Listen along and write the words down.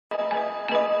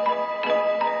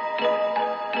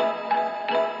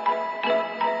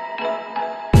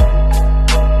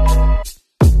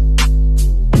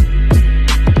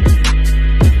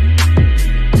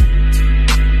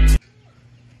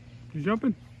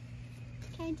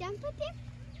to jump with you?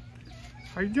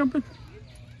 Are you jumping?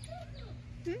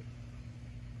 Hmm?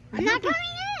 I'm not coming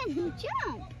in.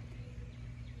 Jump.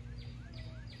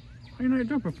 What are you not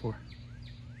jumping for?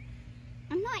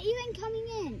 I'm not even coming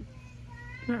in.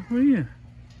 Yeah, what are you?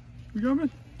 You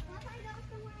jumping?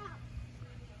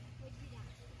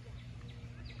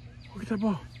 Look at that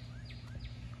ball.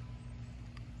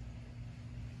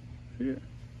 See it?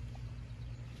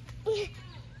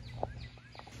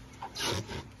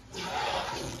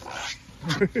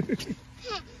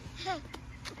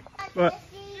 What?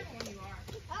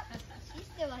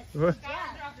 What?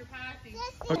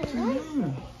 What's going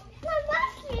on?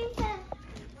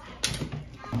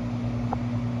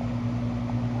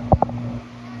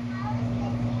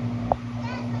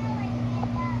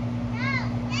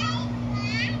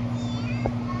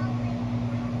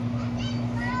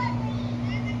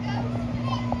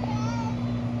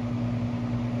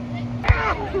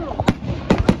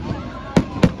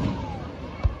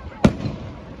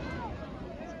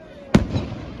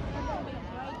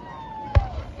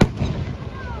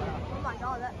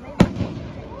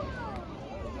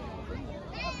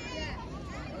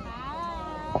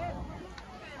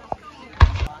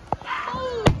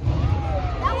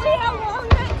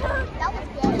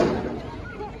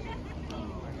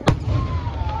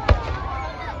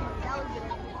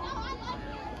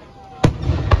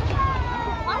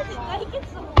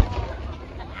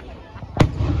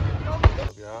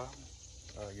 Y'all,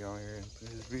 get on here and put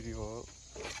this video up.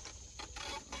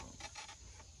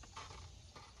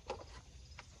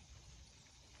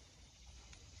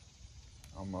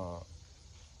 I'm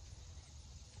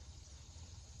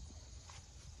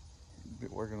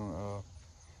working on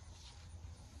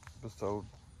episode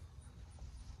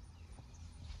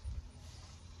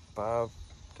 5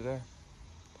 today.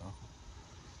 So,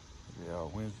 yeah,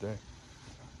 Wednesday.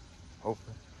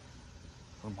 Hoping.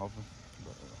 I'm hoping.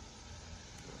 But,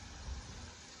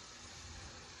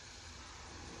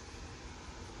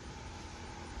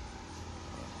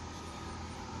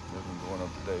 nothing going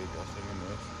up today. Y'all seeing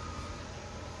this?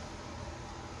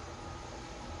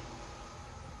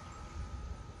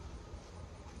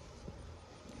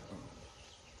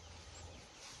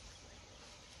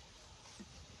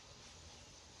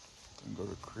 Go to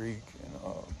the creek and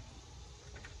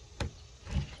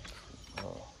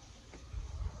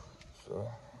so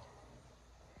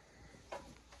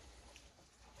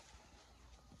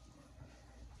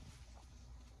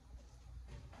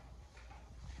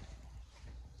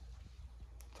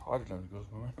it's hard enough to go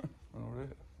swimming. I know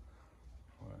that.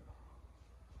 But,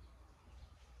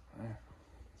 man.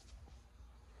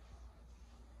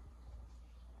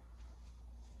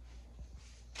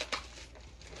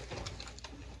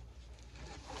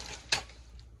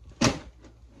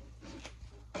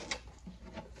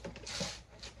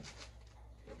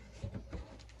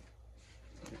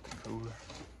 Cooler.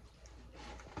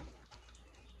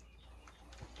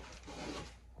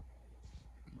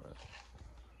 But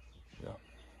yeah.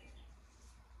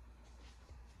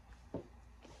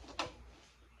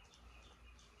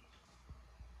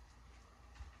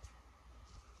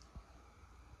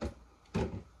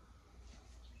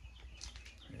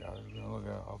 Yeah, I was gonna look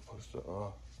at. I'll post a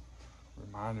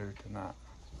reminder tonight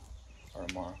or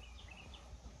tomorrow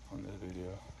on this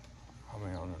video. I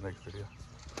mean, on the next video.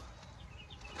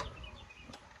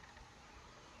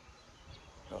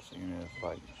 Y'all seen it? It's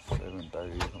like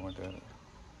 7:30 or something like that.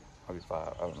 I'll be 5.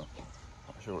 I don't know.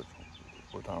 I'm not sure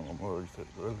what time I'm going to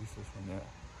release this one yet.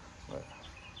 But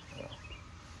yeah.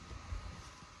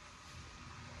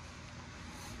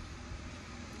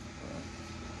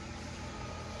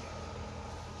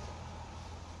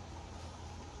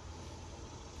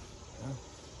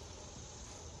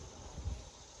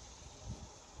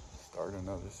 Start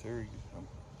another series on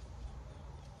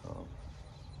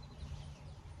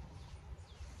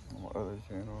my other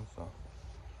channel, so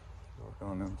work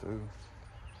on them too.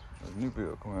 There's a new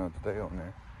video coming out today on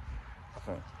there, I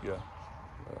think. Yeah.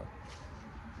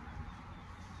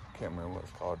 Can't remember what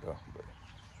it's called though, but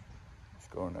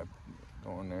just go in there.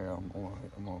 I'm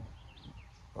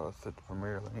gonna set the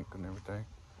premiere link and everything.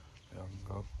 Y'all can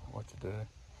go watch it today.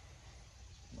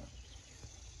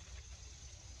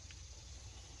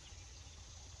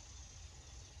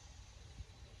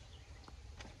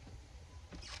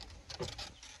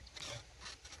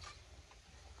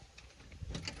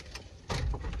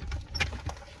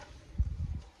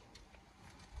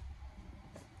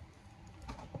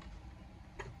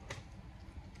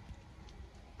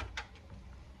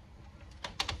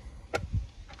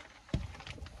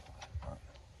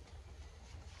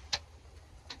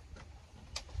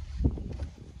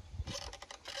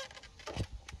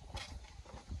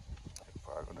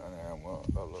 down there, I'm gonna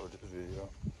upload this video.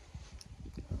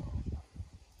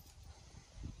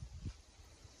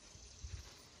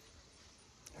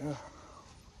 Yeah.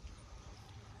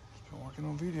 Just been working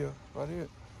on video. That's about it.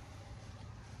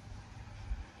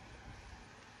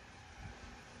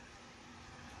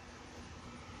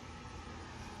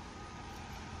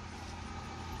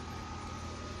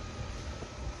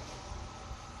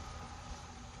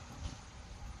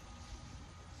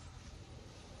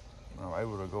 I'm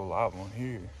able to go live on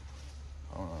here.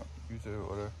 YouTube or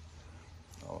whatever.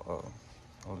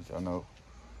 I'll let y'all know.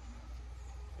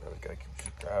 Y'all gotta keep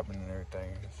subscribing and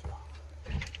everything. So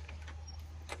I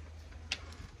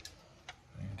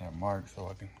need that mark so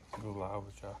I can go live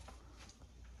with y'all.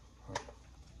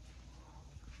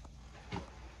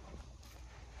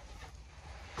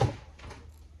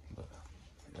 But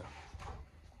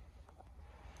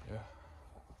yeah.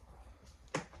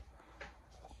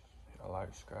 Y'all like,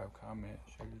 subscribe, comment,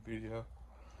 share this video.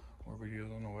 More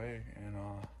videos on the way, and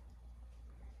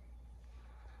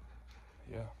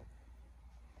yeah.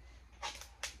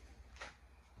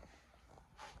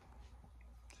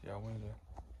 See y'all Wednesday.